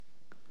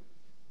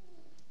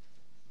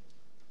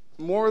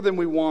more than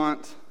we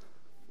want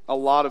a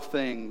lot of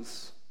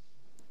things,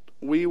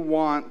 we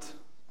want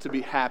to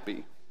be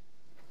happy.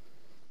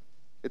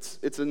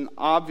 It's an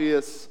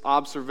obvious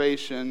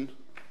observation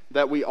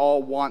that we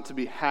all want to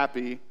be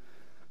happy,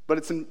 but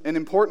it's an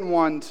important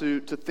one to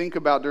think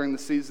about during the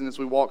season as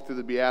we walk through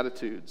the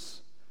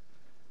Beatitudes.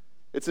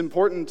 It's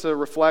important to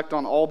reflect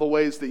on all the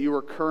ways that you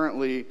are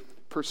currently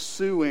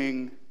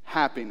pursuing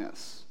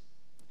happiness.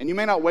 And you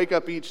may not wake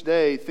up each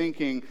day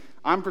thinking,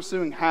 I'm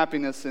pursuing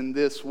happiness in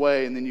this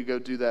way, and then you go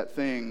do that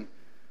thing.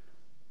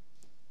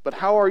 But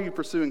how are you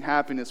pursuing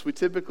happiness? We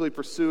typically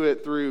pursue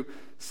it through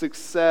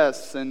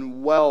success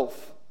and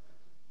wealth,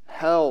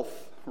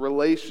 health,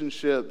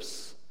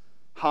 relationships,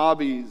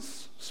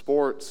 hobbies,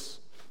 sports.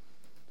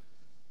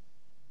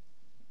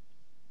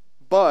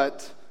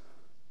 But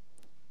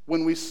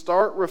when we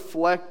start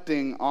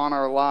reflecting on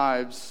our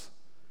lives,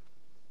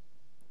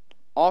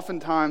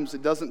 oftentimes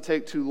it doesn't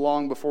take too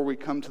long before we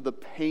come to the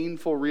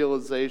painful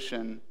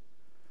realization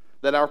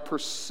that our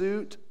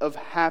pursuit of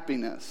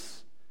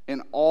happiness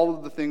in all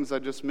of the things I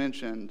just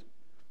mentioned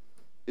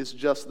is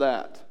just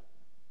that,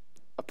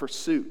 a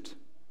pursuit.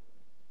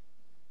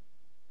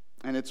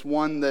 And it's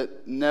one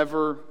that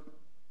never,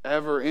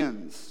 ever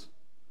ends.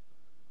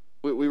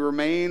 We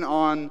remain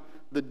on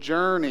the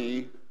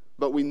journey,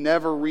 but we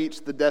never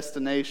reach the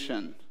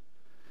destination.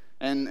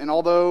 And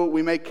although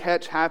we may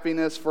catch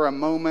happiness for a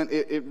moment,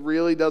 it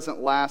really doesn't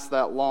last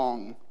that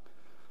long.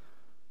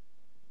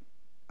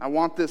 I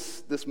want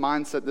this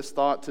mindset, this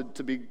thought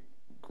to be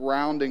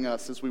grounding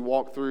us as we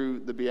walk through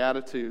the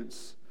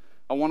Beatitudes.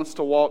 I want us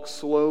to walk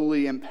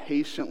slowly and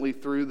patiently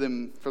through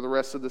them for the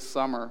rest of this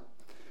summer.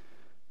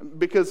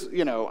 Because,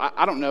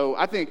 I don't know,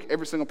 I think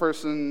every single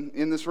person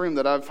in this room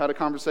that I've had a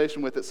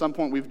conversation with, at some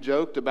point we've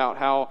joked about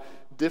how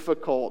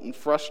difficult and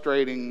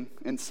frustrating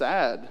and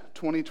sad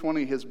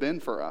 2020 has been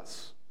for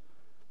us.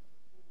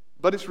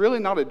 But it's really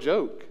not a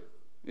joke,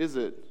 is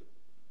it?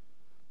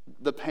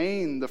 The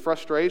pain, the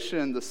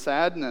frustration, the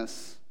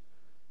sadness,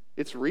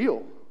 it's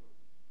real.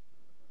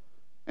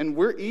 And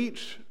we're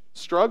each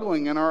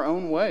struggling in our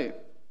own way.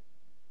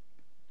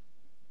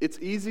 It's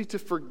easy to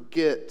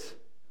forget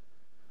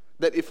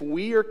that if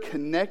we are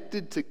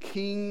connected to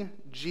King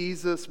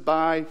Jesus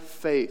by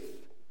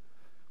faith,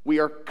 we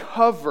are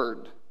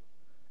covered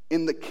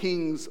in the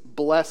King's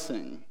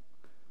blessing,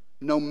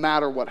 no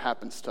matter what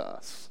happens to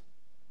us.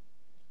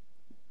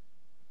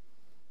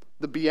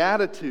 The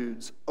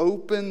Beatitudes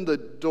open the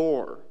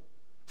door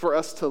for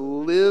us to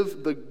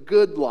live the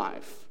good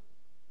life,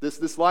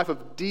 this life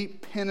of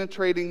deep,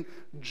 penetrating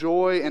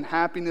joy and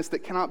happiness that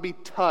cannot be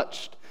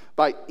touched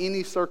by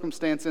any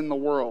circumstance in the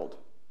world.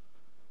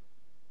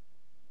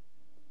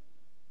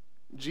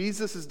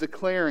 Jesus is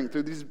declaring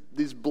through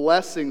these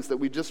blessings that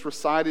we just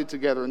recited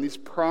together and these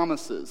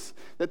promises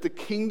that the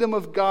kingdom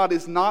of God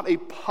is not a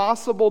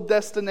possible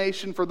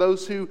destination for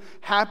those who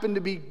happen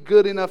to be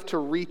good enough to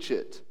reach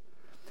it.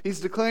 He's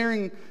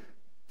declaring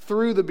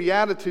through the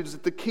Beatitudes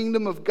that the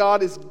kingdom of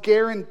God is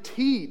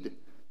guaranteed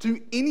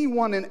to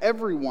anyone and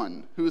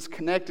everyone who is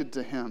connected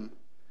to him,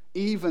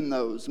 even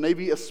those,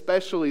 maybe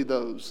especially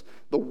those,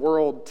 the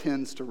world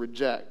tends to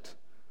reject.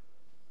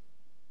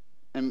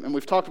 And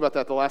we've talked about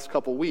that the last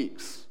couple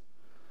weeks.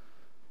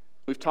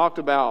 We've talked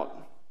about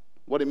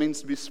what it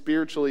means to be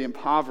spiritually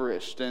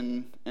impoverished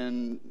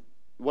and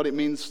what it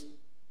means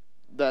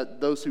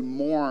that those who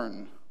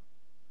mourn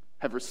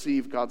have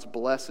received God's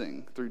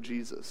blessing through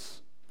Jesus.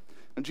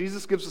 And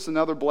Jesus gives us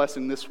another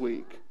blessing this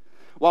week.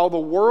 While the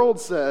world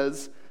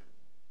says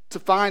to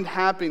find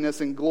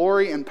happiness and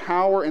glory and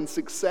power and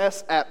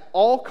success at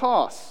all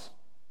costs,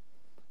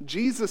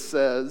 Jesus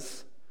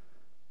says,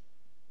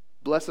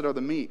 "Blessed are the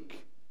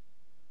meek,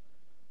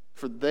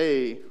 for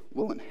they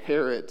will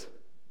inherit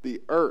the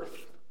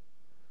earth."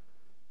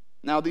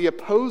 Now, the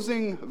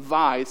opposing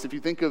vice, if you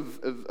think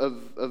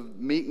of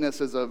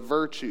meekness as a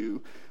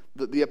virtue,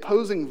 the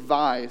opposing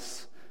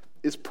vice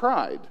is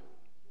pride.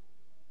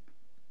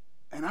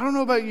 And I don't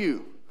know about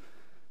you,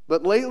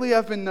 but lately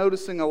I've been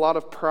noticing a lot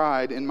of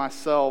pride in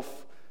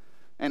myself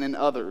and in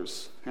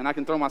others. And I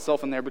can throw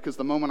myself in there because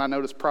the moment I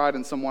notice pride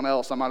in someone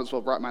else, I might as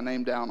well write my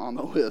name down on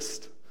the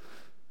list.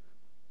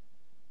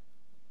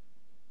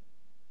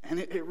 And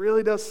it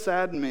really does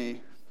sadden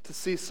me to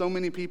see so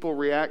many people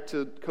react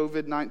to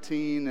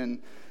COVID-19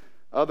 and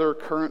other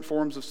current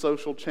forms of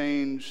social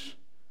change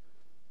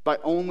by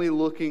only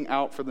looking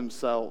out for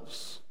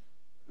themselves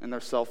and their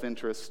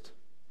self-interest.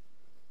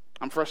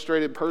 I'm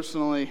frustrated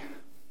personally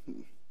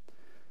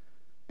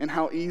in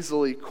how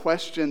easily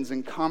questions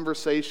and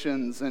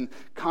conversations and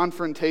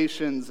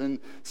confrontations and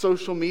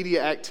social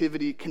media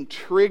activity can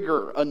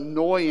trigger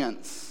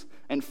annoyance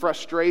and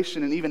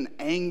frustration and even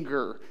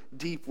anger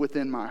deep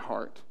within my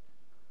heart.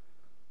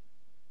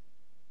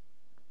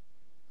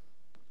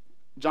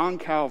 John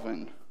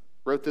Calvin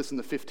wrote this in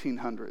the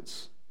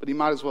 1500s, but he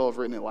might as well have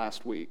written it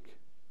last week.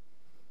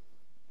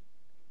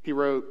 He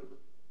wrote,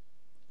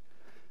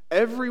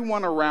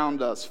 "Everyone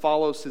around us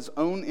follows his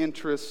own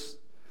interests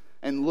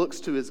and looks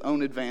to his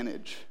own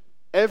advantage.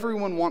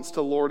 Everyone wants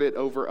to lord it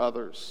over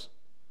others.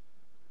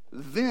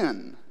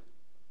 Then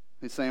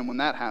He's saying when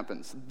that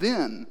happens,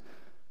 then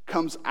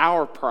comes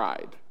our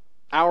pride,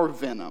 our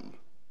venom,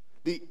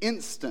 the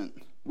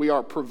instant we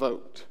are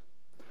provoked.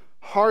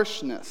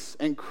 Harshness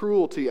and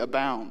cruelty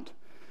abound.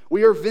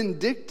 We are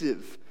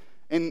vindictive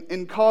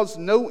and cause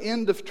no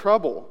end of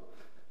trouble.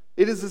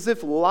 It is as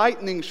if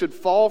lightning should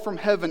fall from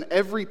heaven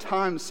every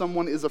time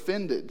someone is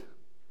offended.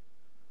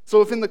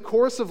 So if in the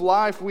course of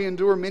life we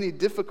endure many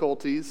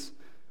difficulties,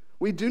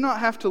 we do not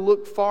have to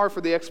look far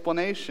for the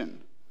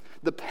explanation.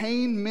 The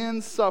pain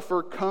men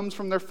suffer comes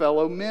from their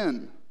fellow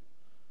men.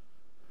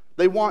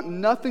 They want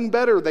nothing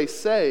better, they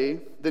say,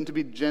 than to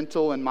be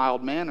gentle and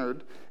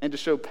mild-mannered and to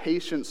show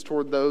patience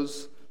toward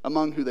those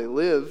among whom they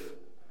live.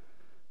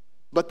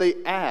 But they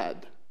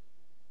add,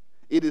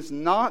 it is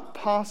not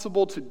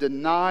possible to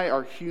deny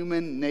our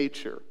human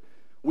nature.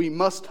 We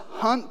must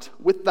hunt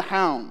with the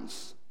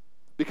hounds,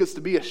 because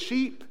to be a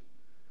sheep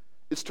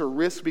is to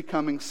risk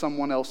becoming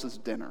someone else's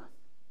dinner.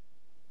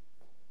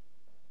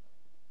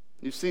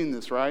 You've seen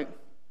this, right?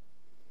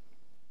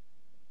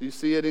 Do you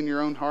see it in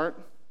your own heart?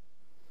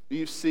 Do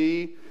you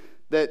see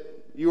that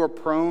you are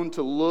prone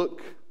to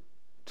look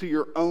to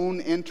your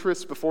own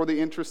interests before the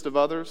interest of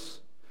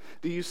others?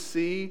 Do you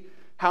see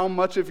how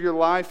much of your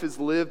life is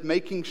lived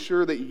making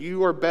sure that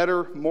you are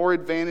better, more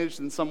advantaged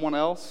than someone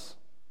else?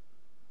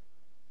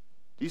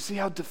 Do you see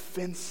how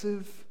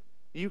defensive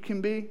you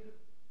can be?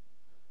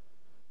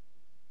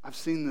 I've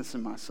seen this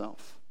in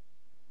myself.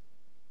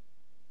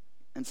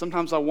 And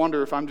sometimes I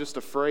wonder if I'm just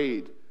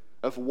afraid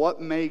of what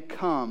may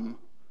come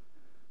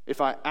if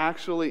I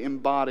actually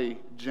embody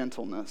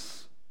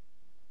gentleness,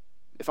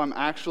 if I'm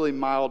actually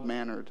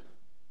mild-mannered,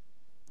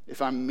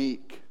 if I'm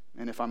meek,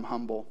 and if I'm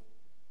humble.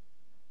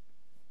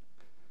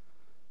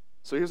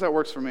 So here's how it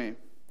works for me.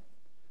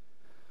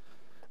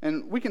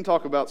 And we can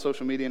talk about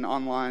social media and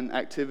online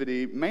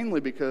activity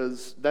mainly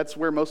because that's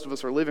where most of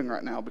us are living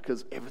right now,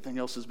 because everything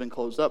else has been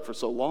closed up for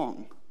so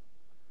long.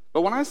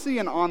 But when I see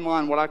an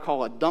online, what I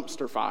call a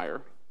dumpster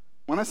fire,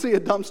 when I see a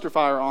dumpster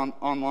fire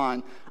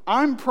online,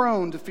 I'm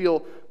prone to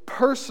feel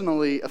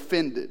personally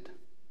offended.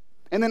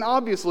 And then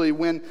obviously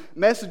when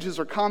messages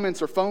or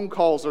comments or phone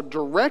calls are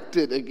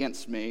directed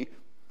against me,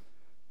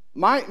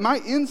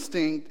 my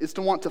instinct is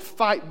to want to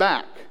fight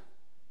back.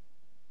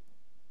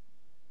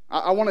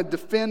 I want to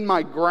defend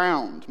my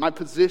ground, my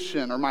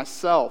position, or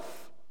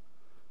myself.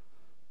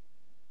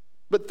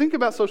 But think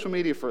about social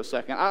media for a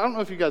second. I don't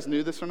know if you guys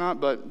knew this or not,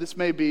 but this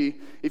may be,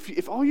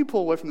 if all you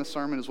pull away from the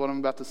sermon is what I'm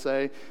about to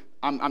say,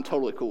 I'm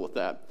totally cool with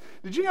that.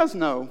 Did you guys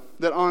know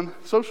that on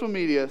social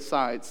media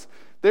sites,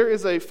 there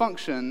is a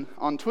function,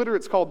 on Twitter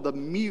it's called the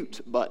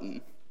mute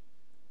button.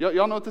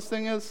 Y'all know what this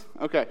thing is?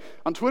 Okay.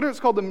 On Twitter it's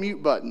called the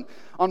mute button.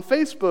 On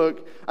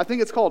Facebook, I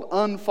think it's called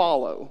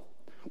unfollow,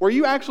 where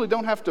you actually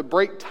don't have to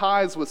break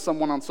ties with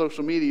someone on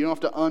social media. You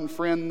don't have to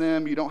unfriend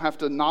them. You don't have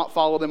to not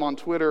follow them on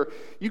Twitter.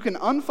 You can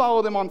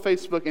unfollow them on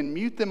Facebook and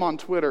mute them on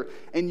Twitter,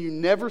 and you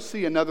never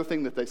see another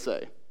thing that they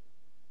say.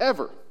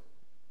 Ever.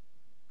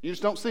 You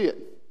just don't see it.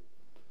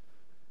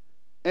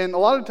 And a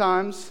lot of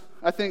times,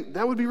 I think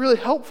that would be really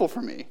helpful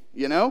for me,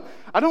 you know?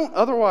 I don't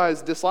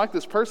otherwise dislike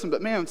this person,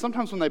 but man,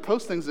 sometimes when they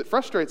post things, it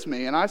frustrates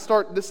me, and I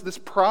start, this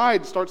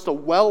pride starts to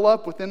well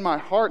up within my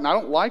heart, and I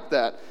don't like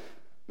that.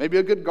 Maybe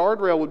a good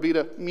guardrail would be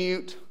to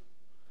mute,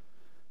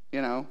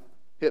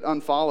 hit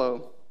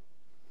unfollow.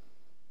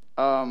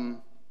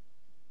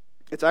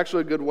 It's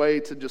actually a good way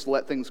to just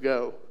let things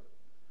go.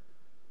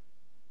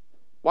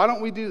 Why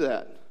don't we do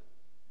that?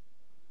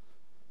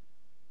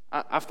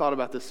 I've thought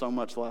about this so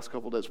much the last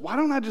couple of days. Why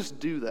don't I just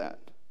do that?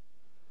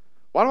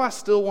 Why do I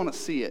still want to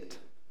see it?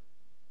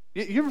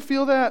 You ever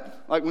feel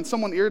that? Like when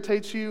someone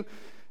irritates you,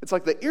 it's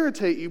like they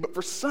irritate you, but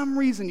for some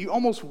reason you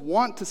almost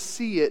want to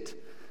see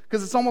it,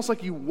 because it's almost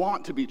like you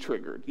want to be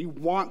triggered. You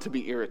want to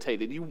be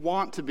irritated. You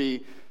want to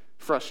be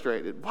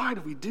frustrated. Why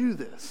do we do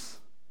this?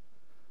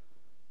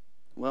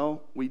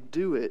 Well, we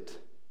do it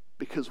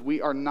because we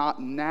are not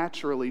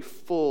naturally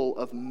full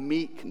of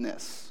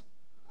meekness.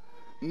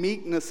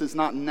 Meekness is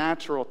not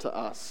natural to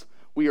us.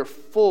 We are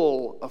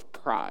full of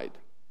pride.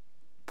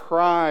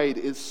 Pride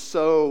is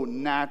so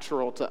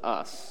natural to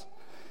us.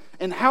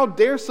 And how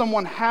dare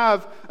someone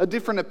have a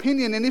different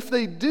opinion? And if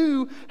they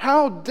do,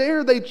 how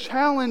dare they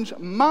challenge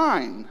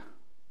mine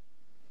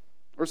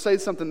or say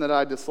something that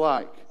I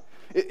dislike?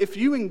 If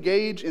you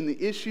engage in the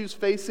issues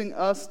facing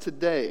us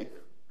today,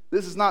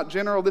 this is not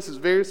general, this is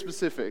very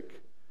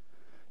specific,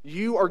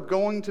 you are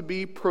going to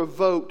be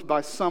provoked by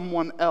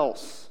someone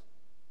else.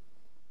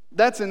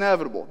 That's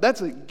inevitable.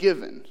 That's a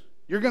given.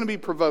 You're going to be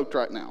provoked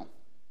right now.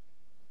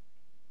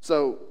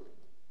 So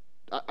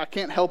I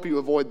can't help you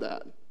avoid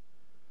that.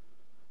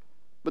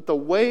 But the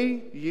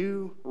way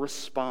you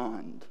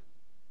respond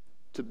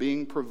to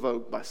being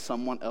provoked by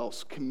someone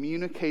else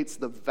communicates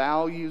the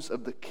values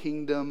of the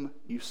kingdom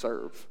you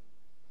serve.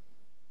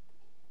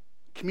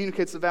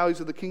 Communicates the values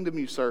of the kingdom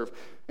you serve.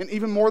 And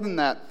even more than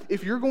that,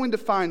 if you're going to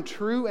find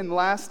true and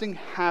lasting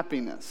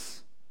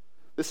happiness,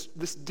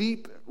 this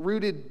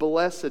deep-rooted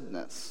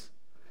blessedness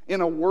in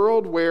a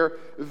world where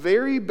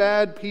very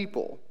bad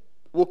people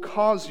will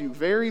cause you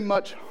very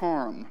much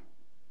harm,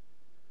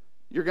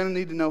 you're going to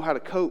need to know how to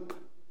cope.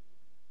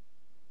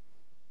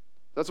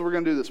 That's what we're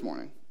going to do this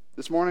morning.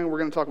 This morning, we're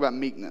going to talk about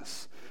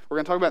meekness. We're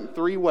going to talk about it in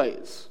 3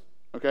 ways,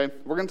 okay?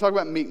 We're going to talk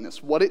about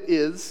meekness, what it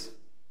is,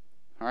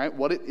 all right?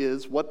 What it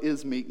is, what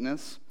is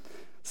meekness?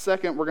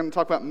 Second, we're going to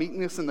talk about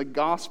meekness in the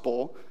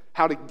gospel,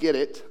 how to get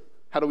it.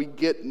 How do we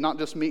get not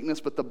just meekness,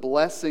 but the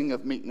blessing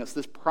of meekness,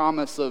 this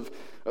promise of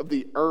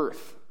the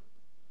earth?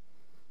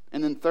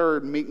 And then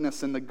third,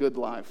 meekness in the good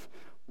life.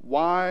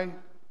 Why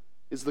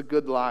is the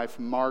good life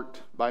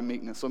marked by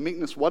meekness? So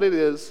meekness, what it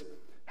is,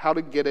 how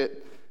to get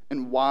it,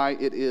 and why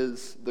it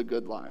is the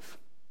good life.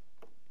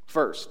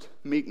 First,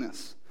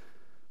 meekness,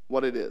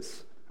 what it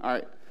is. All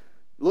right,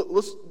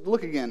 let's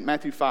look again,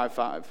 Matthew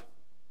 5:5.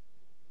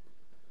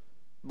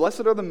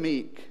 Blessed are the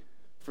meek,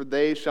 for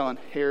they shall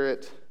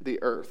inherit the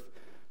earth.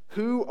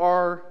 Who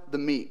are the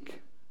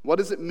meek? What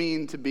does it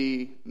mean to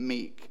be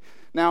meek?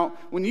 Now,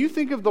 when you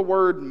think of the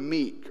word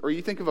meek, or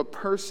you think of a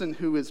person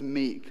who is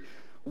meek,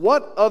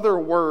 what other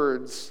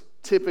words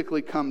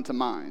typically come to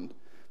mind?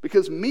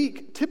 Because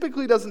meek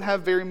typically doesn't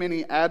have very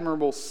many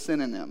admirable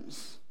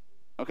synonyms.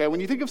 Okay,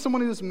 when you think of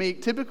someone who is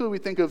meek, typically we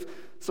think of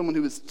someone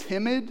who is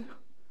timid,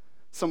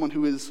 someone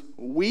who is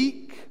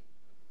weak,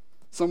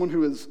 someone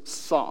who is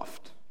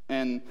soft.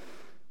 And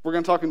we're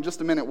going to talk in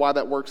just a minute why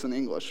that works in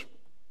English.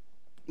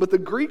 But the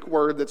Greek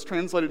word that's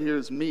translated here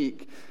as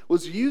meek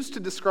was used to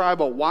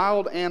describe a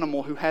wild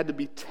animal who had to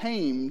be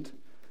tamed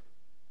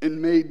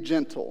and made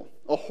gentle.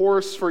 A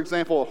horse, for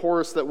example, a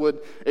horse that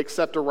would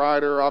accept a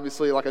rider,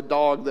 obviously like a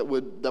dog that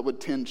would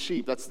tend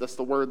sheep. That's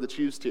the word that's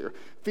used here.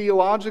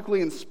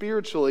 Theologically and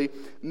spiritually,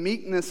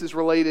 meekness is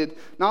related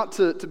not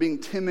to being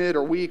timid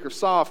or weak or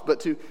soft, but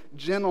to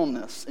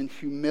gentleness and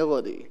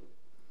humility.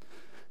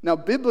 Now,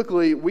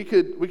 biblically, we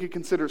could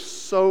consider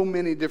so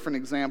many different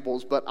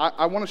examples, but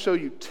I want to show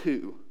you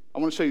 2. I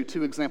want to show you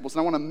 2 examples,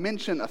 and I want to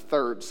mention a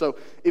third. So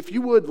if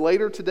you would,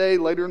 later today,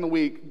 later in the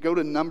week, go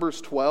to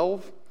Numbers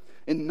 12.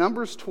 In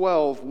Numbers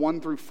 12,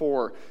 1 through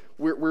 4,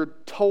 we're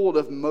told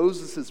of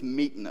Moses'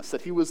 meekness,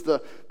 that he was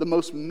the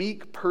most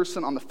meek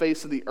person on the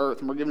face of the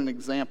earth, and we're given an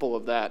example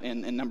of that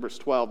in Numbers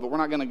 12, but we're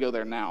not going to go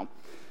there now.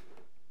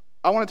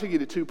 I want to take you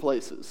to 2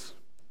 places.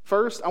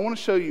 First, I want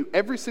to show you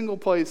every single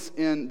place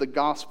in the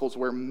Gospels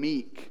where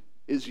meek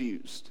is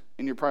used.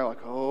 And you're probably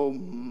like, oh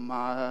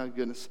my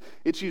goodness.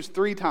 It's used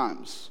 3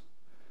 times.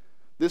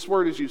 This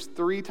word is used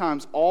 3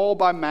 times, all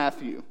by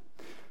Matthew.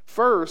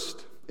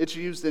 First, it's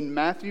used in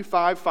Matthew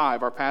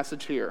 5:5, our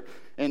passage here.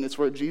 And it's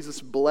where Jesus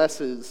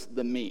blesses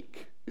the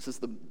meek. He says,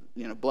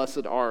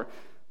 blessed are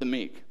the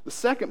meek. The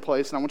second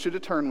place, and I want you to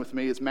turn with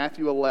me, is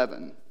Matthew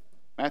 11.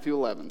 Matthew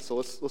 11. So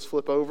let's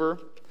flip over a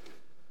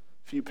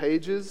few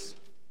pages.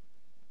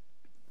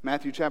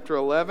 Matthew chapter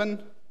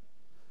 11,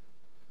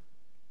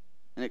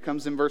 and it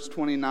comes in verse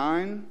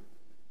 29.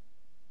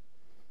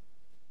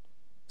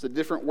 It's a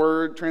different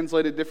word,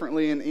 translated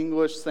differently in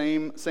English,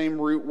 same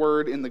root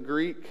word in the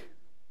Greek.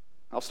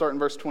 I'll start in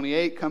verse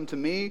 28. Come to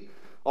me,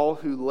 all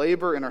who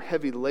labor and are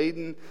heavy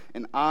laden,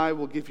 and I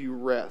will give you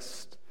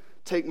rest.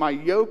 Take my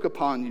yoke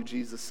upon you,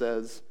 Jesus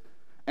says,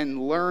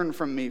 and learn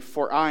from me,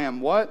 for I am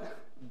what?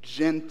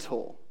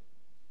 Gentle.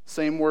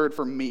 Same word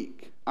for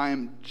meek. I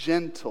am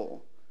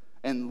gentle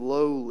and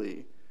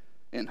lowly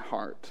in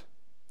heart.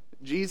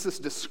 Jesus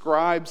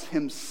describes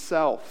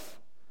himself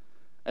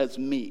as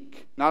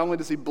meek. Not only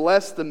does he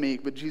bless the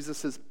meek, but Jesus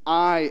says,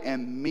 I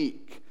am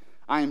meek.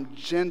 I am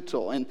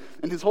gentle. And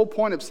his whole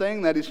point of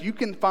saying that is you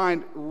can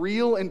find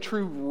real and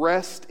true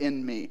rest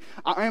in me.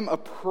 I am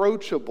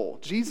approachable.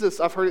 Jesus,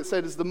 I've heard it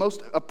said, is the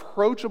most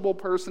approachable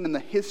person in the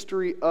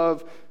history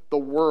of the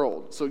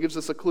world. So it gives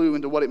us a clue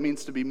into what it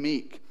means to be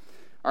meek.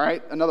 All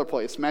right, another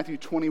place, Matthew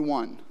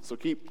 21. So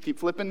keep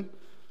flipping.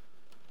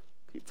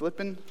 Keep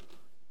flipping.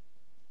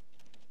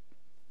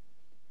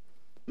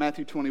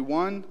 Matthew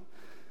 21.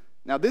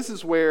 Now this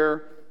is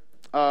where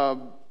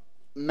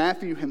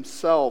Matthew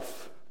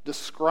himself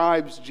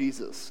describes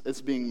Jesus as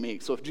being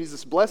meek. So if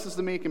Jesus blesses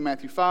the meek in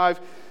Matthew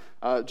 5,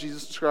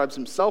 Jesus describes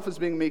himself as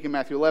being meek in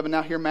Matthew 11.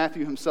 Now here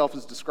Matthew himself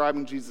is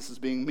describing Jesus as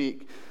being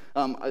meek.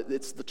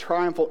 It's the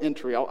triumphal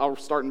entry. I'll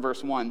start in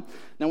verse 1.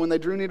 Now when they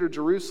drew near to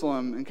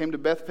Jerusalem and came to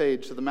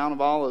Bethphage to the Mount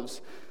of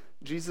Olives,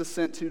 Jesus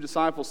sent 2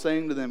 disciples,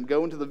 saying to them,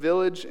 Go into the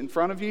village in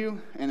front of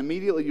you, and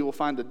immediately you will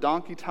find a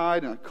donkey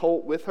tied and a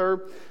colt with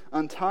her.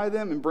 Untie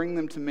them and bring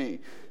them to me.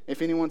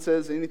 If anyone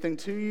says anything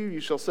to you, you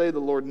shall say, The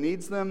Lord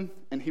needs them,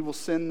 and he will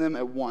send them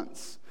at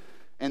once.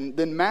 And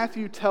then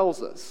Matthew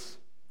tells us,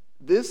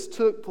 this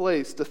took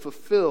place to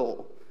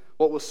fulfill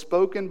what was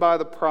spoken by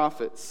the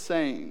prophets,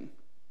 saying,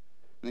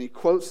 and he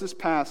quotes this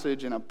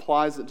passage and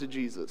applies it to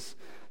Jesus.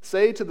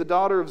 Say to the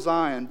daughter of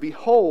Zion,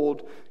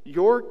 Behold,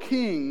 your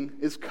king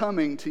is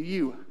coming to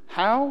you.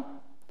 How?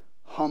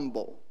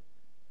 Humble.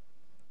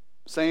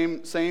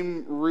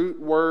 Same root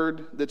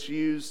word that's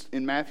used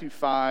in Matthew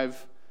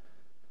 5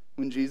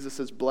 when Jesus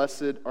says,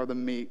 Blessed are the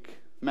meek.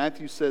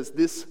 Matthew says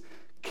this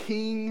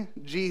King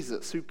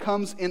Jesus, who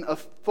comes in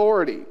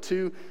authority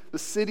to the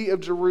city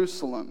of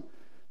Jerusalem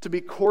to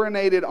be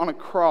coronated on a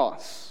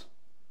cross,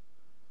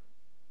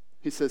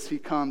 he says he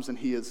comes and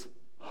he is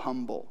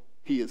humble.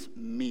 He is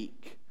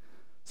meek.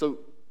 So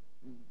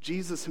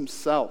Jesus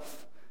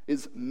himself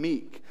is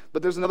meek.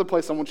 But there's another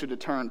place I want you to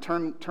turn.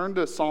 Turn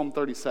to Psalm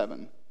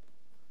 37.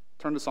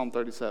 Turn to Psalm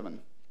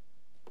 37.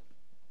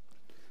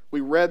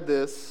 We read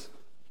this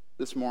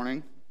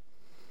morning.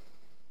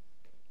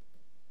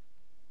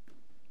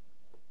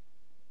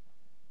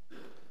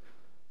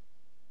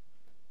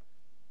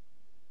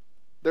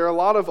 There are a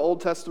lot of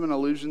Old Testament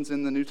allusions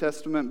in the New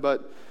Testament,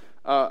 but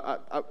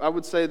I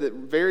would say that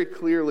very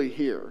clearly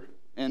here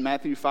in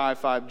Matthew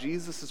 5:5,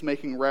 Jesus is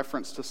making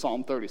reference to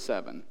Psalm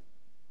 37.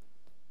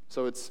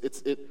 So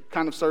it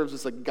kind of serves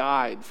as a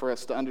guide for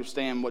us to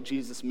understand what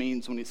Jesus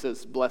means when he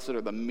says, "Blessed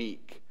are the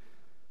meek."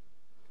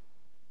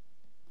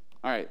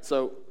 All right,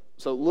 so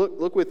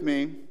look with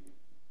me,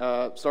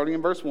 starting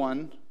in verse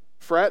 1.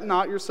 "Fret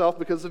not yourself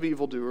because of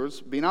evildoers.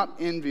 Be not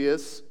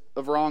envious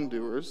of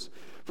wrongdoers,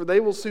 for they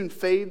will soon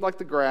fade like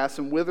the grass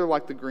and wither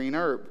like the green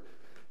herb.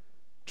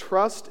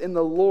 Trust in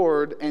the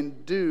Lord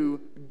and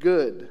do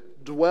good.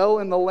 Dwell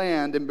in the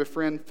land and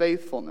befriend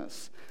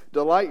faithfulness.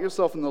 Delight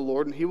yourself in the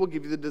Lord, and he will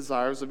give you the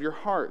desires of your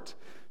heart."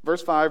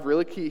 Verse 5,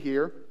 really key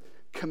here.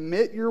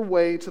 "Commit your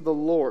way to the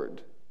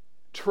Lord.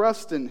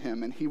 Trust in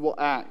him, and he will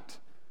act.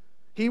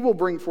 He will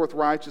bring forth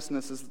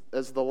righteousness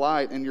as the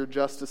light, and your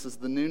justice as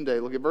the noonday."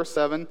 Look at verse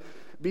 7.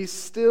 "Be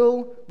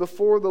still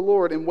before the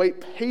Lord and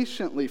wait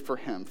patiently for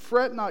him.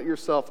 Fret not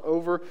yourself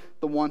over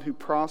the one who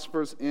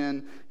prospers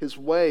in his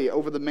way,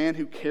 over the man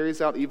who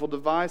carries out evil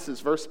devices."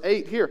 Verse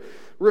 8 here.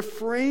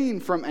 "Refrain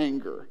from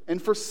anger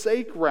and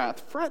forsake wrath.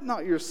 Fret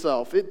not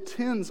yourself. It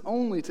tends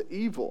only to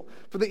evil.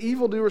 For the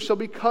evildoer shall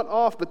be cut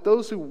off, but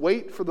those who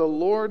wait for the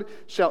Lord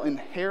shall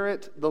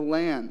inherit the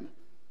land."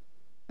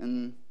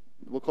 And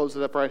we'll close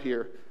it up right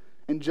here.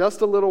 "In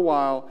just a little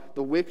while,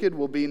 the wicked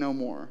will be no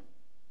more.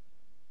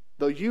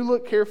 Though you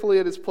look carefully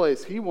at his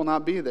place, he will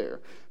not be there.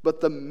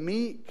 But the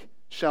meek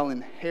shall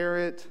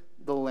inherit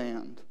the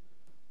land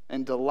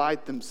and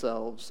delight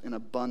themselves in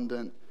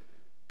abundant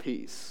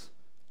peace."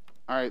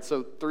 All right,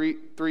 so three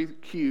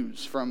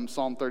cues from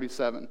Psalm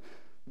 37.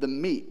 The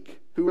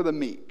meek. Who are the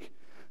meek?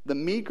 The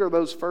meek are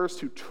those first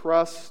who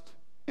trust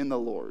in the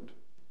Lord.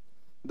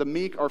 The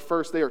meek are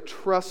first, they are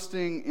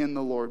trusting in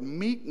the Lord.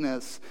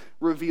 Meekness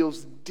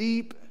reveals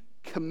deep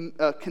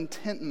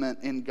contentment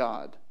in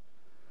God.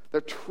 They're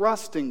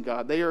trusting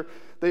God. They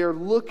are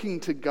looking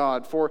to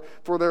God for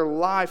their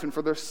life and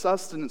for their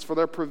sustenance, for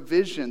their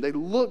provision. They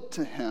look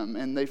to him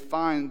and they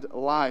find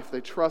life.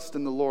 They trust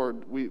in the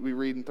Lord. We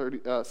read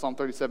in Psalm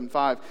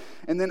 37:5.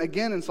 And then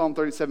again in Psalm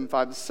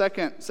 37:5, the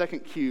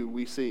second cue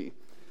we see.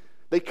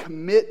 They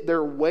commit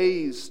their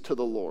ways to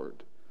the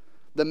Lord.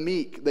 The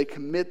meek, they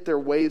commit their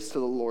ways to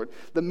the Lord.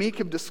 The meek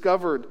have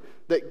discovered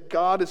that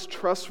God is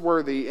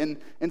trustworthy, and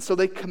so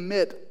they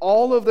commit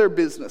all of their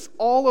business,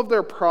 all of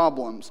their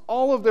problems,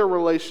 all of their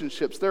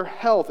relationships, their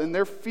health, and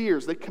their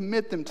fears. They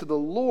commit them to the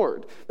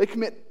Lord. They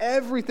commit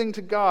everything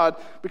to God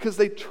because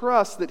they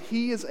trust that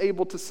he is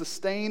able to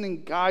sustain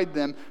and guide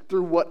them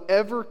through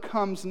whatever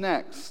comes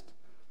next.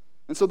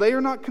 And so they are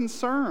not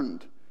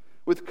concerned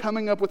with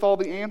coming up with all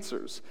the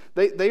answers.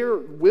 They are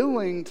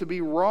willing to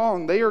be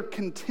wrong. They are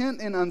content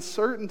in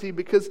uncertainty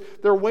because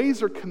their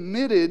ways are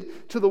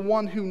committed to the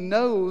one who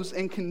knows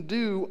and can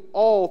do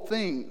all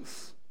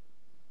things.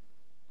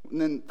 And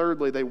then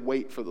thirdly, they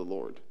wait for the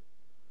Lord.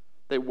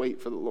 They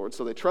wait for the Lord.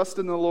 So they trust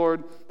in the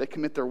Lord, they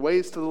commit their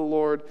ways to the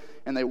Lord,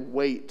 and they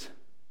wait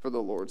for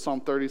the Lord.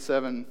 Psalm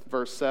 37,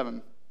 verse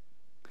 7.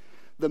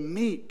 The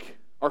meek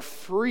are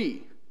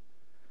free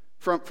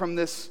from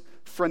this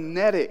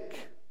frenetic,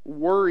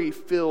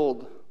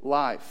 worry-filled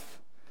life.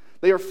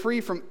 They are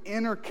free from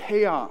inner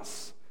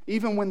chaos,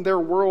 even when their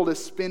world is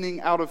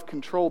spinning out of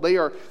control. They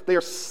are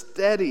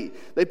steady.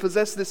 They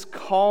possess this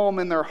calm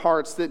in their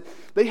hearts that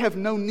they have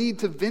no need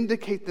to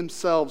vindicate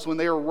themselves when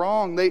they are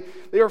wrong. They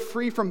are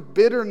free from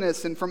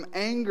bitterness and from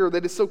anger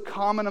that is so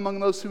common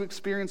among those who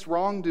experience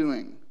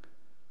wrongdoing,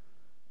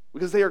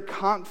 because they are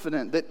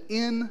confident that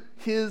in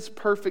his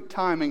perfect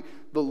timing,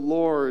 the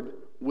Lord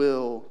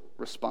will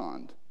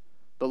respond.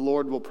 The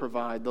Lord will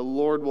provide. The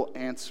Lord will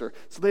answer.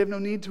 So they have no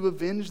need to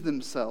avenge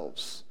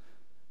themselves.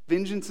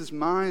 Vengeance is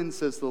mine,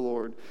 says the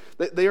Lord.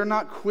 They are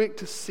not quick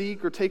to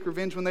seek or take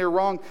revenge when they are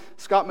wrong.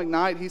 Scott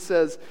McKnight, he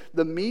says,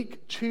 the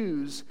meek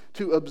choose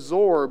to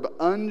absorb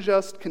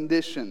unjust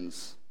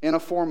conditions in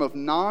a form of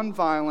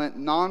nonviolent,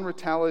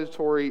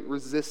 non-retaliatory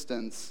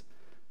resistance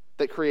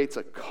that creates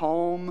a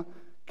calm,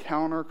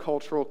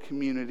 countercultural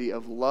community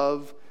of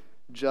love,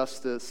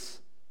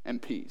 justice,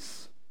 and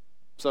peace.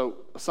 So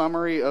a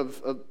summary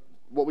of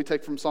what we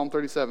take from Psalm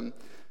 37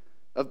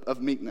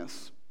 of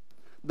meekness.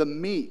 The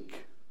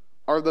meek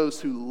are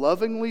those who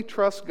lovingly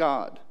trust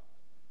God,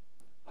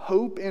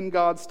 hope in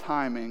God's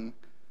timing,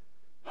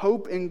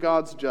 hope in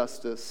God's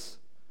justice,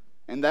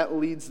 and that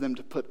leads them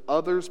to put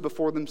others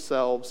before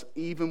themselves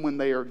even when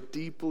they are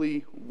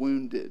deeply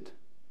wounded.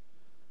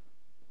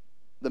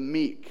 The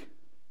meek,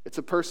 it's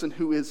a person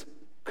who is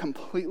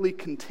completely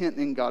content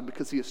in God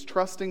because he is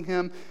trusting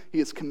him, he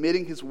is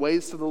committing his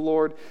ways to the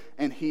Lord,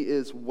 and he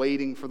is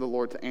waiting for the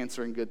Lord to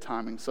answer in good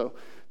timing. So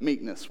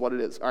meekness, what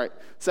it is. All right,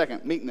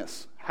 second,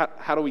 meekness.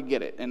 How do we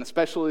get it? And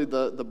especially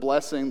the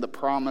blessing, the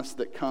promise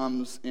that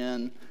comes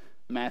in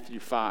Matthew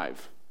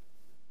 5.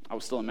 I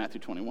was still in Matthew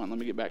 21. Let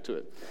me get back to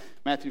it.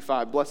 Matthew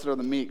 5, blessed are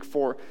the meek,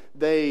 for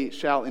they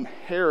shall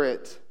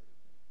inherit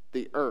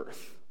the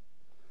earth.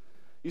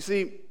 You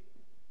see,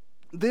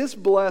 this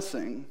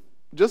blessing,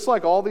 just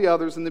like all the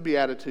others in the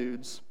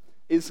Beatitudes,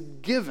 is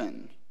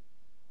given,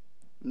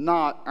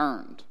 not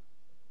earned.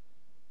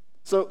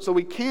 So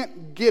we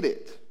can't get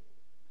it.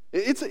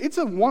 It's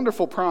a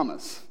wonderful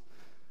promise.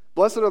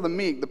 Blessed are the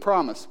meek, the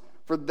promise,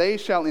 for they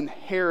shall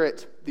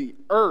inherit the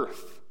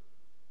earth.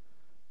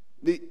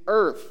 The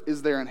earth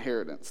is their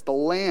inheritance. The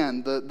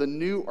land, the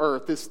new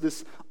earth,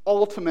 this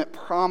ultimate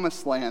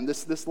promised land,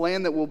 this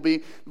land that will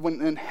be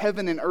when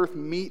heaven and earth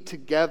meet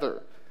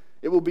together.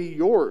 It will be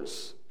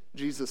yours,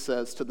 Jesus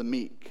says to the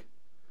meek.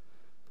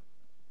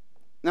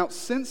 Now,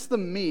 since the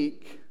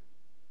meek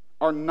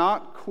are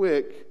not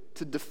quick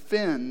to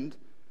defend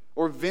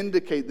or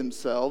vindicate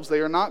themselves,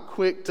 they are not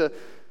quick to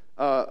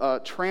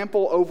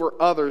trample over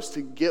others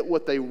to get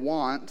what they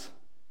want,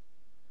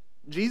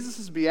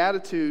 Jesus'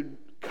 beatitude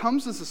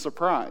comes as a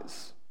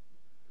surprise.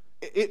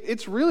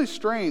 It's really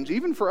strange,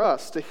 even for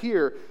us, to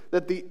hear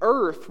that the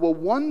earth will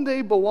one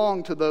day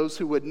belong to those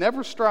who would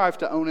never strive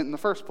to own it in the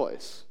first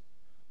place.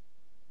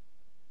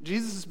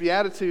 Jesus'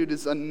 beatitude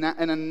is an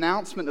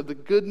announcement of the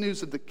good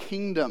news of the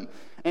kingdom,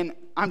 and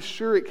I'm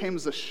sure it came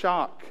as a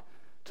shock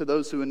to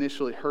those who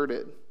initially heard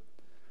it.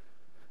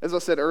 As I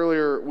said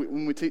earlier,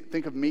 when we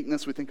think of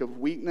meekness, we think of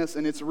weakness,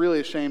 and it's really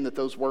a shame that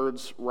those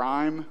words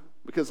rhyme,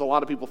 because a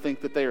lot of people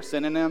think that they are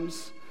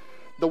synonyms.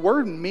 The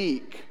word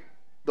meek,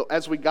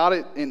 as we got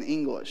it in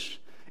English,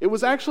 it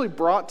was actually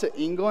brought to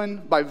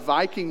England by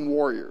Viking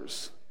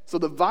warriors. So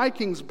the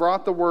Vikings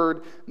brought the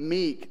word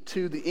meek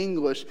to the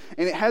English,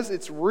 and it has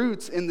its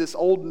roots in this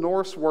Old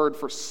Norse word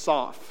for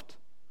soft.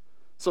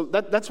 So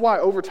that's why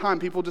over time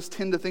people just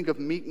tend to think of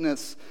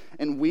meekness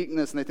and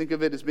weakness, and they think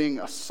of it as being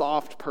a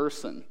soft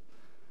person.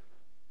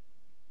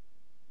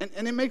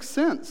 And it makes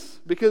sense,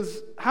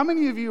 because how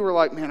many of you are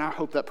like, man, I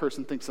hope that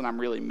person thinks that I'm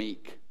really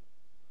meek?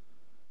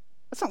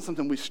 That's not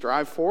something we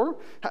strive for.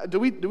 Do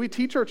we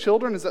teach our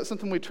children? Is that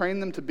something we train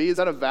them to be? Is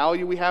that a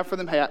value we have for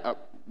them? Hey,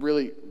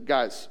 really,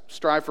 guys,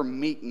 strive for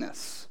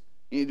meekness.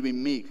 You need to be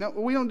meek. No,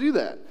 we don't do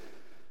that,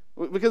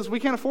 because we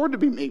can't afford to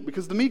be meek,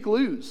 because the meek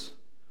lose.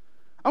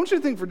 I want you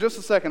to think for just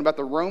a second about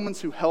the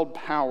Romans who held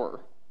power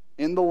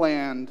in the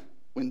land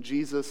when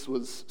Jesus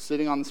was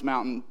sitting on this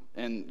mountain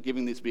and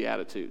giving these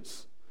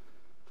Beatitudes.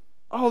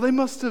 Oh, they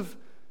must have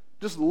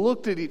just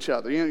looked at each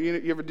other.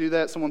 You ever do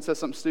that? Someone says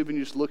something stupid and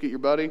you just look at your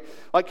buddy.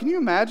 Like, can you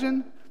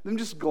imagine them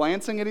just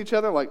glancing at each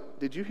other like,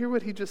 did you hear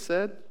what he just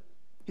said?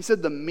 He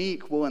said the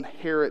meek will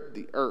inherit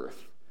the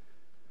earth.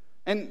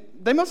 And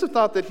they must have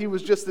thought that he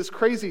was just this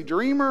crazy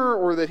dreamer,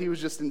 or that he was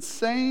just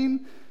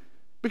insane.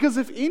 Because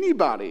if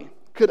anybody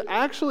could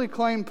actually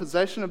claim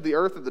possession of the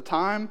earth at the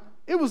time,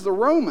 it was the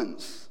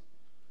Romans.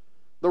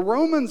 The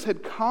Romans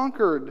had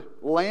conquered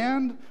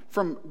land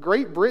from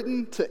Great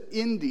Britain to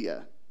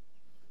India.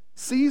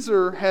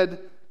 Caesar had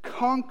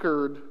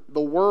conquered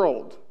the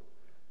world.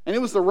 And it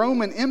was the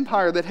Roman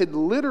Empire that had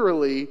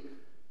literally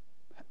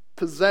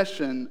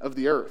possession of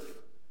the earth.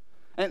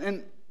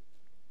 And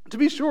to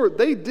be sure,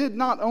 they did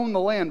not own the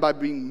land by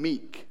being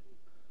meek.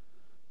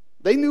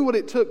 They knew what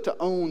it took to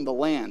own the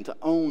land, to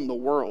own the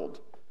world.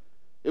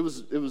 It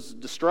was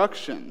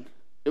destruction.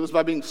 It was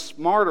by being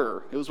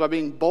smarter. It was by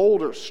being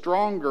bolder,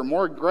 stronger,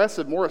 more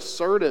aggressive, more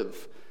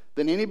assertive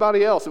than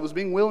anybody else. It was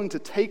being willing to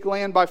take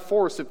land by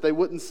force if they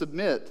wouldn't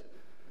submit.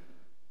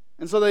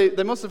 And so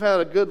they must have had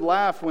a good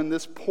laugh when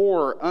this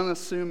poor,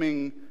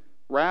 unassuming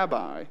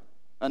rabbi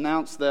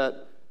announced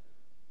that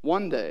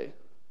one day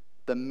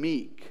the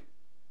meek,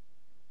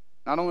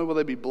 not only will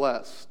they be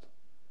blessed,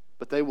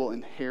 but they will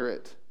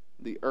inherit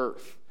the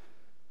earth.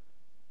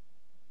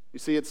 You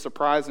see, it's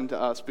surprising to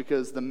us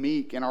because the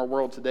meek in our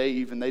world today,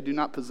 even, they do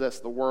not possess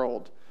the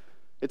world.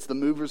 It's the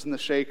movers and the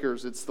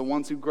shakers. It's the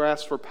ones who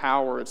grasp for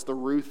power. It's the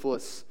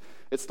ruthless.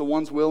 It's the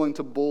ones willing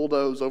to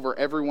bulldoze over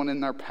everyone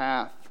in their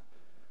path.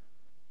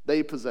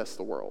 They possess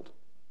the world.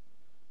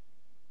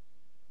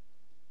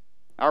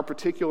 Our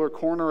particular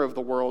corner of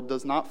the world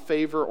does not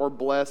favor or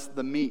bless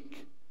the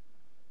meek.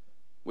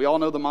 We all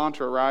know the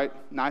mantra, right?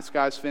 Nice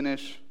guys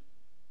finish.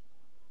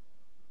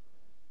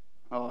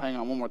 Oh, hang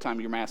on, one more time.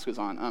 Your mask is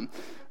on.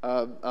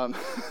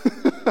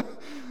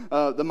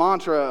 The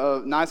mantra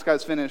of nice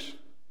guys finish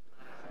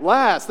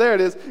last. There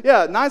it is.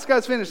 Yeah, nice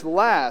guys finish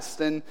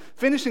last. And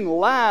finishing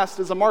last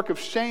is a mark of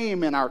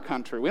shame in our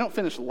country. We don't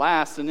finish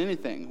last in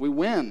anything. We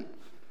win.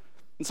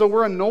 And so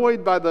we're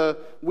annoyed by the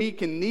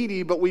weak and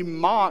needy, but we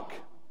mock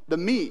the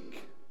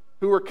meek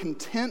who are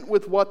content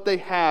with what they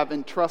have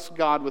and trust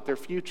God with their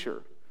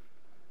future.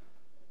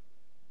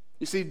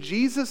 You see,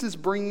 Jesus is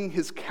bringing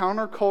his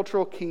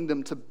countercultural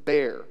kingdom to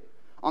bear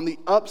on the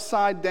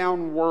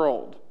upside-down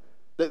world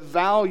that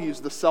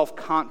values the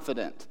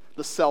self-confident,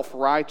 the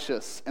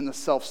self-righteous, and the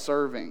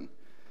self-serving.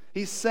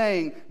 He's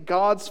saying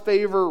God's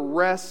favor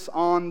rests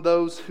on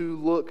those who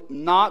look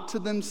not to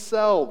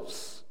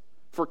themselves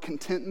for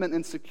contentment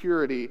and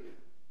security,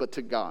 but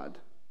to God.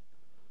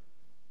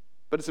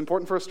 But it's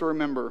important for us to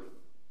remember,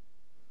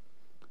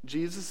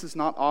 Jesus is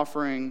not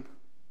offering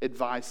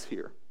advice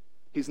here.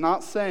 He's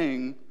not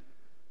saying,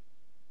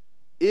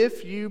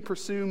 if you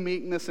pursue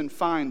meekness and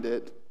find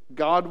it,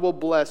 God will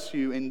bless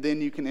you and then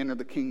you can enter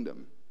the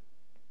kingdom.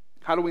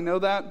 How do we know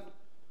that?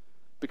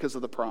 Because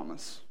of the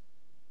promise.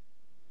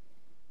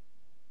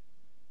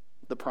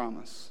 The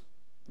promise.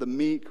 The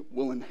meek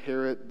will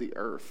inherit the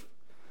earth.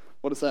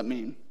 What does that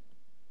mean?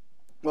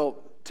 Well,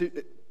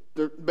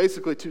 there are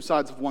basically two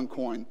sides of one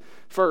coin.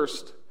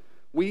 First,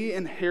 we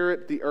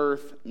inherit the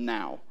earth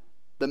now.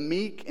 The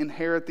meek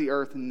inherit the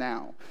earth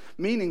now.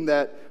 Meaning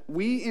that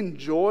we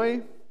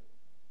enjoy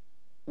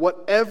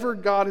whatever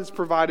God has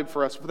provided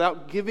for us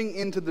without giving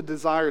into the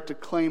desire to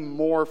claim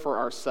more for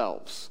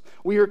ourselves.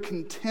 We are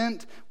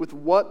content with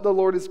what the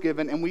Lord has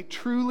given, and we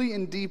truly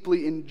and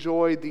deeply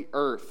enjoy the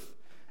earth,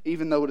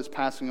 even though it is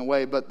passing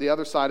away. But the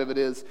other side of it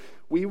is,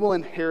 we will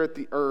inherit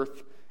the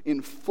earth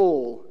in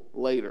full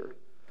later.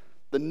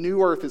 The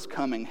new earth is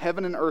coming.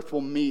 Heaven and earth will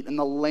meet, and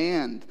the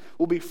land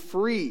will be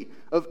free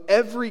of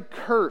every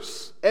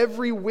curse,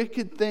 every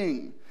wicked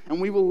thing, and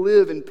we will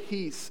live in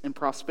peace and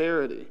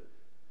prosperity.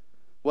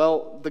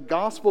 Well, the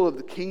gospel of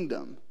the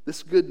kingdom,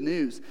 this good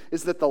news,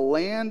 is that the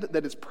land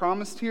that is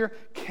promised here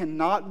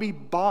cannot be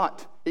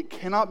bought. It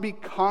cannot be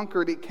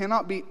conquered. It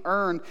cannot be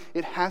earned.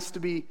 It has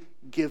to be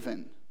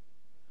given.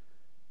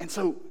 And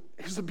so,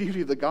 here's the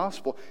beauty of the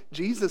gospel.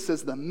 Jesus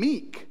says the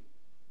meek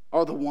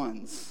are the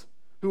ones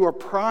who are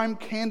prime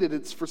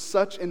candidates for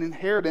such an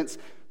inheritance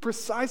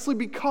precisely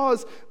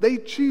because they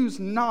choose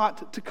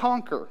not to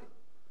conquer.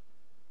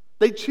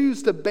 They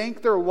choose to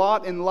bank their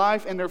lot in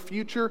life and their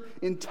future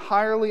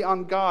entirely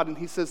on God. And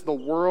he says the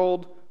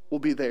world will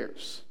be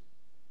theirs.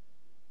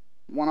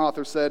 One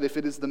author said, if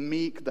it is the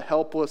meek, the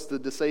helpless, the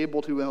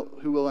disabled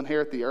who will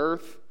inherit the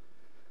earth,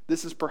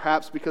 this is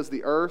perhaps because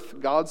the earth,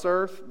 God's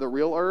earth, the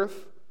real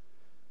earth,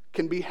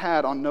 can be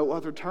had on no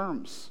other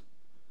terms.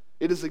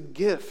 It is a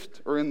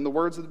gift, or in the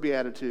words of the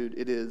Beatitude,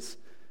 it is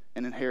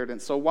an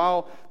inheritance. So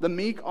while the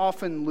meek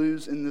often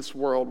lose in this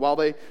world, while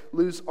they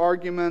lose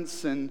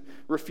arguments and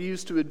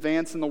refuse to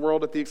advance in the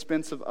world at the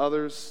expense of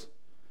others,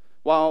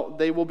 while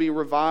they will be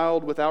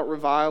reviled without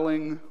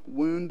reviling,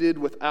 wounded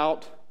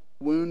without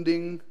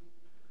wounding,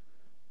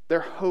 their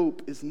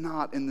hope is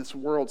not in this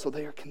world, so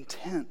they are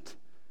content.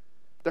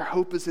 Their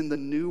hope is in the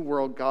new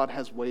world God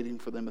has waiting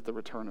for them at the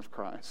return of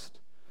Christ.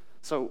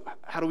 So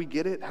how do we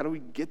get it? How do we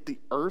get the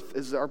earth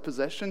as our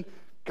possession?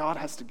 God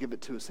has to give it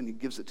to us, and he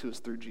gives it to us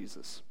through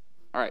Jesus.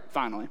 All right,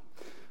 finally,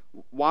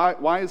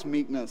 why is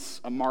meekness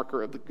a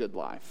marker of the good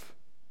life?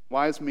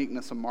 Why is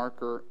meekness a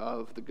marker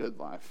of the good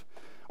life?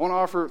 I want to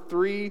offer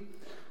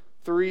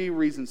three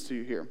reasons to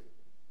you here.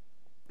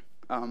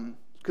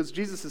 Because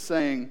Jesus is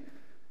saying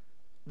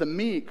the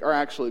meek are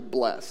actually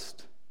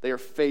blessed. They are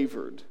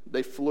favored.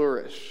 They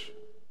flourish.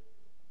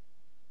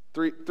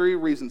 Three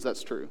reasons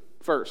that's true.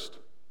 First,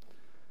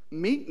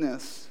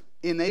 meekness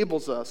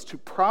enables us to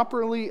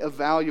properly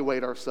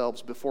evaluate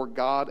ourselves before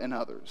God and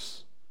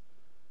others.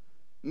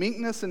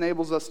 Meekness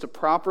enables us to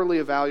properly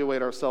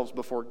evaluate ourselves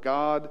before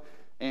God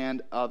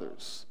and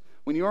others.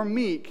 When you are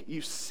meek,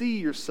 you see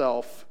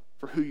yourself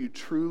for who you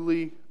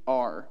truly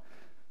are.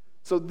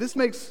 So this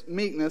makes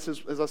meekness,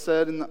 as I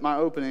said in my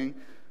opening,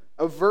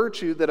 a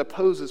virtue that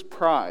opposes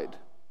pride.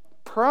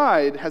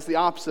 Pride has the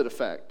opposite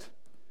effect.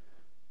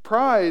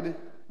 Pride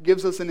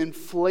gives us an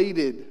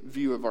inflated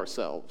view of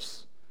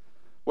ourselves,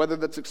 whether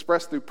that's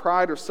expressed through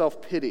pride or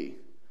self-pity.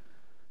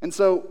 And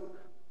so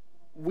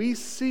we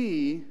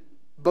see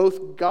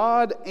both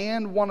God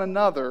and one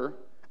another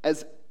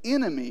as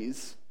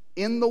enemies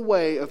in the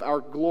way of our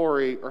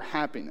glory or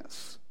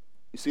happiness.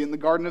 You see, in the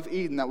Garden of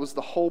Eden, that was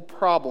the whole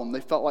problem. They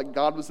felt like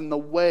God was in the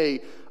way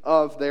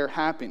of their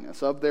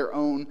happiness, of their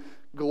own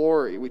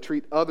glory. We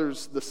treat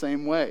others the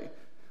same way.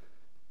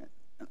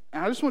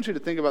 And I just want you to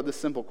think about this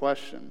simple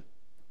question.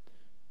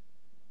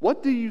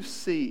 What do you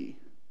see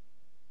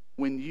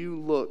when you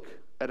look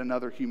at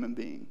another human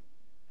being?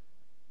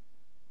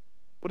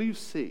 What do you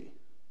see?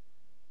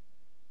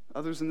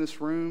 Others in this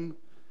room,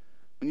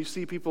 when you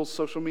see people's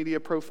social media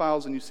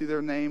profiles and you see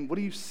their name, what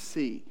do you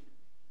see?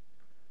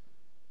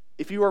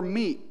 If you are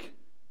meek,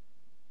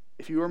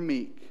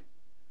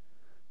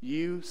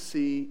 you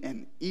see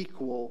an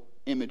equal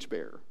image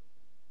bearer.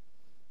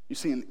 You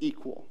see an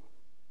equal.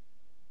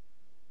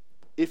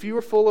 If you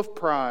are full of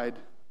pride,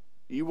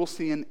 you will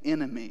see an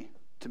enemy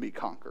to be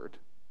conquered.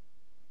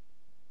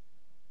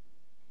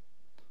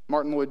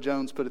 Martin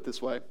Lloyd-Jones put it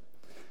this way: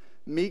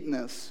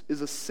 meekness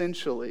is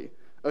essentially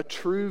a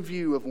true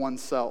view of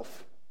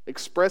oneself,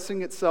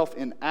 expressing itself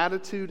in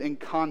attitude and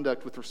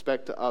conduct with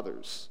respect to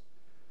others.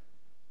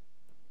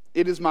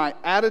 It is my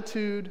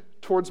attitude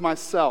towards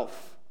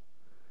myself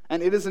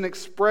And it is an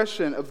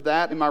expression of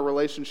that in my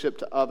relationship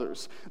to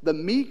others. The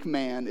meek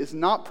man is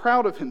not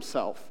proud of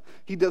himself.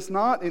 He does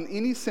not in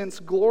any sense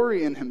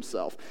glory in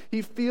himself.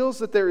 He feels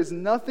that there is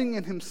nothing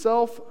in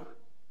himself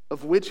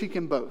of which he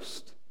can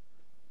boast.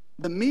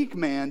 The meek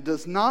man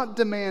does not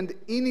demand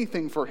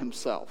anything for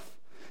himself.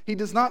 He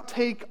does not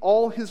take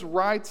all his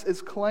rights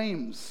as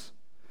claims.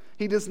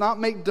 He does not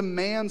make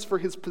demands for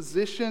his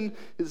position,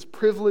 his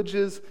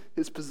privileges,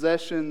 his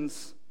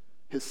possessions,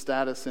 his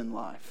status in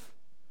life.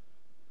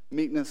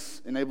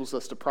 Meekness enables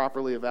us to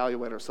properly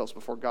evaluate ourselves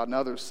before God and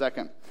others.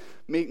 Second,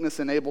 meekness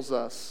enables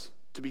us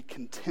to be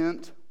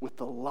content with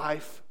the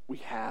life we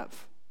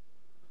have.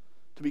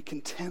 To be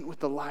content with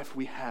the life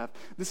we have.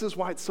 This is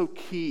why it's so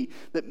key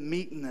that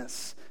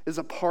meekness is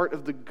a part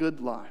of the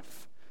good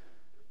life.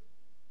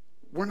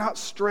 We're not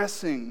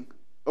stressing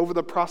over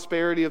the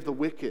prosperity of the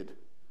wicked.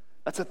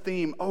 That's a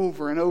theme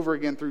over and over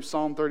again through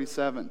Psalm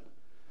 37.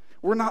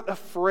 We're not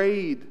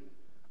afraid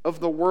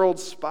of the world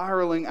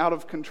spiraling out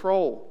of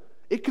control.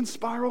 It can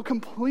spiral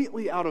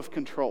completely out of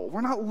control.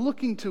 We're not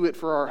looking to it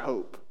for our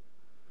hope.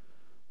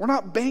 We're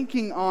not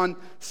banking on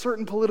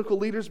certain political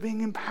leaders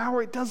being in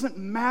power. It doesn't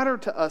matter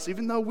to us,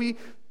 even though we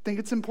think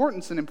it's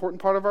important. It's an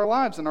important part of our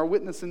lives and our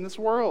witness in this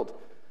world.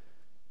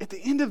 At the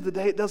end of the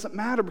day, it doesn't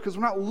matter because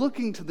we're not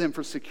looking to them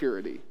for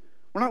security.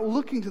 We're not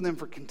looking to them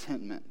for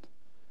contentment.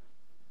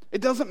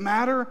 It doesn't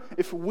matter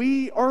if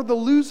we are the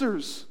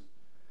losers.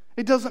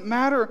 It doesn't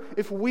matter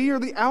if we are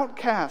the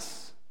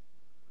outcasts.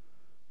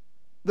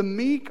 The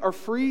meek are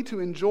free to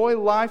enjoy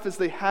life as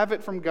they have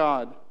it from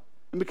God.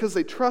 And because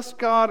they trust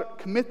God,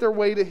 commit their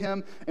way to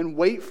Him, and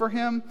wait for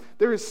Him,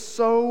 there is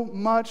so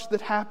much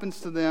that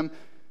happens to them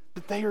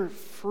that they are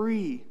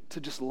free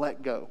to just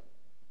let go.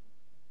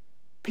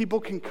 People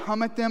can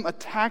come at them,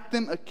 attack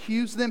them,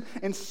 accuse them,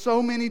 and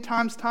so many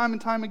times, time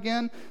and time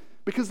again,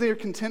 because they are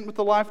content with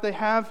the life they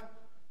have,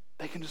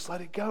 they can just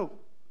let it go.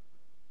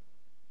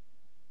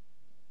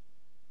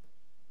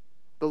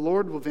 The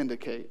Lord will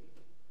vindicate.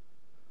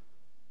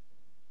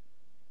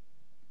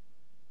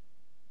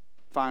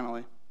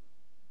 Finally,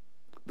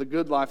 the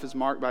good life is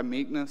marked by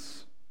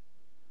meekness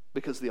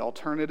because the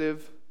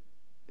alternative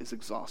is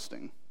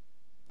exhausting.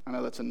 I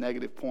know that's a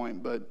negative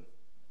point, but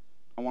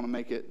I want to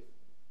make it.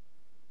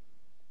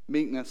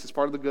 Meekness is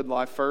part of the good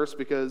life. First,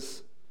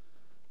 because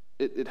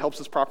it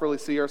helps us properly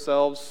see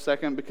ourselves.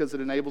 Second, because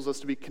it enables us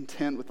to be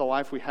content with the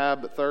life we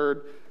have. But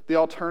third, the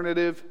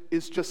alternative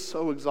is just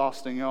so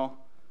exhausting, y'all.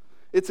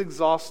 It's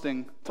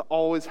exhausting to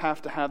always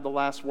have to have the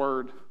last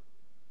word.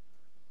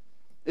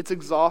 It's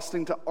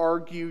exhausting to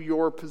argue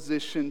your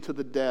position to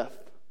the death.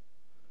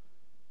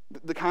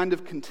 The kind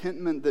of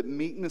contentment that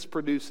meekness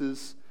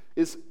produces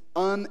is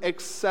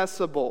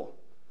inaccessible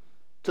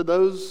to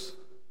those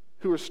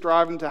who are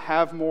striving to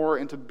have more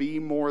and to be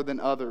more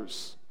than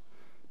others.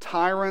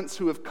 Tyrants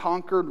who have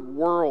conquered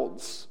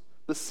worlds,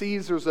 the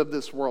Caesars of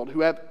this world,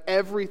 who have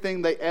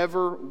everything they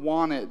ever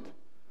wanted.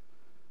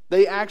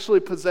 They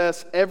actually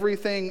possess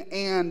everything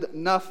and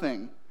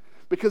nothing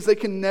because they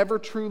can never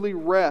truly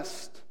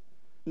rest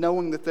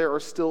knowing that there are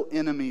still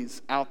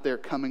enemies out there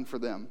coming for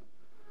them.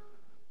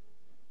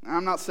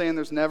 I'm not saying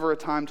there's never a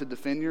time to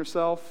defend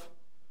yourself.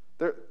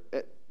 There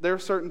are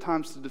certain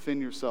times to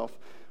defend yourself.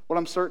 What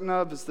I'm certain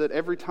of is that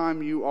every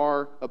time you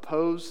are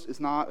opposed is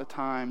not a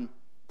time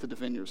to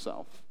defend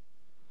yourself.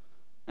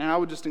 And I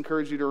would just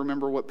encourage you to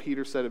remember what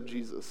Peter said of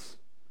Jesus.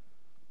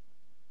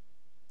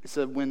 He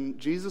said, when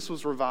Jesus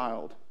was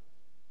reviled,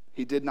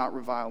 he did not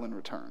revile in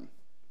return.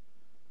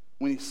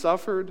 When he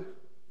suffered,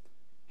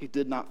 he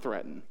did not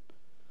threaten.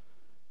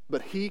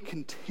 But he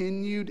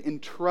continued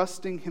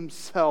entrusting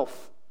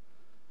himself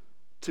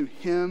to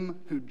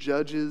him who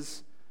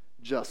judges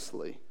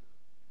justly.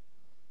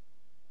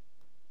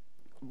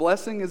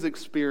 Blessing is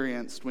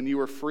experienced when you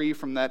are free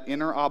from that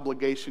inner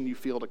obligation you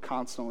feel to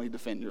constantly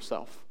defend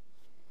yourself.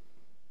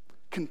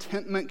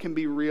 Contentment can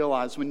be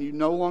realized when you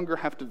no longer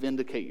have to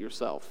vindicate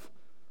yourself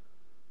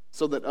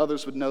so that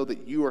others would know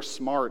that you are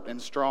smart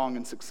and strong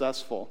and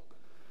successful.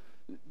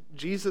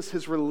 Jesus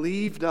has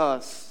relieved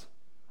us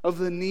of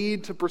the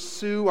need to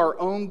pursue our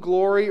own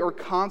glory or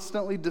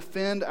constantly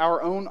defend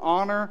our own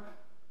honor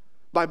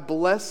by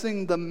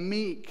blessing the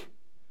meek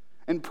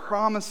and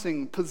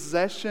promising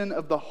possession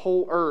of the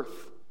whole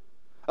earth,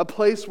 a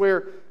place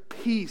where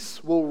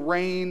peace will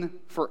reign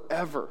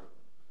forever.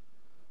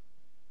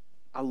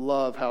 I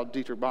love how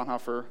Dietrich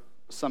Bonhoeffer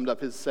summed up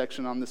his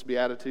section on this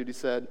beatitude. He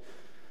said,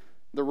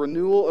 "The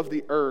renewal of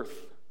the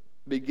earth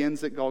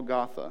begins at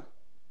Golgotha,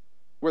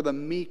 where the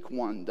meek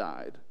one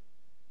died.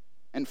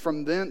 And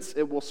from thence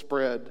it will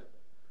spread.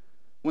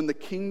 When the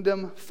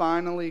kingdom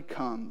finally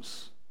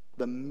comes,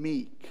 the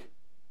meek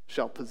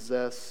shall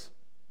possess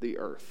the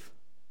earth."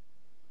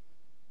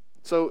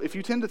 So if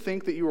you tend to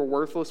think that you are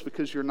worthless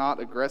because you're not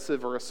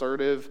aggressive or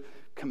assertive,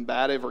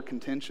 combative or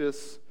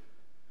contentious,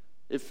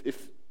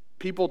 if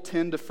people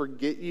tend to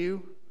forget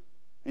you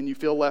and you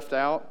feel left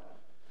out,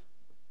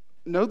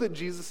 know that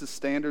Jesus'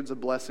 standards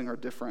of blessing are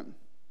different.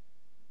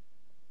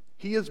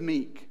 He is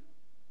meek.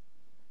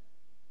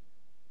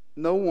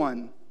 No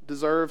one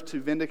deserved to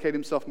vindicate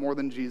himself more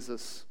than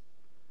Jesus.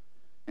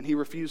 And he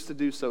refused to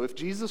do so. If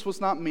Jesus was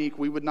not meek,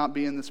 we would not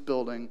be in this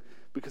building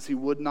because he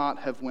would not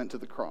have went to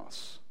the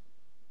cross.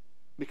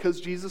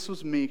 Because Jesus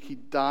was meek, he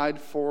died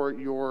for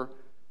your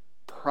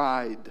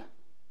pride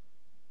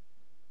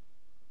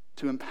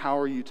to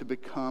empower you to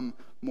become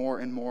more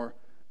and more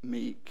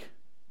meek.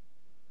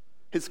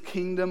 His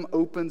kingdom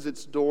opens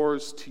its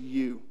doors to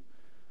you.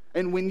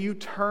 And when you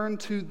turn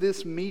to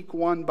this meek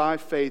one by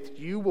faith,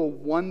 you will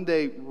one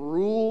day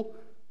rule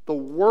the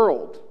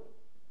world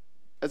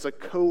as a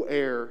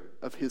co-heir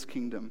of his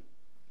kingdom.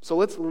 So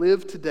let's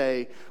live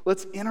today.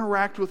 Let's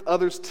interact with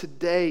others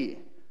today.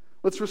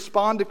 Let's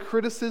respond to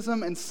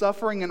criticism and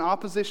suffering and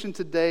opposition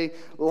today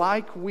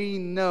like we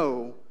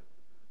know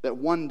that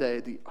one day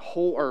the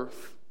whole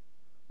earth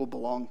will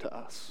belong to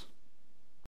us.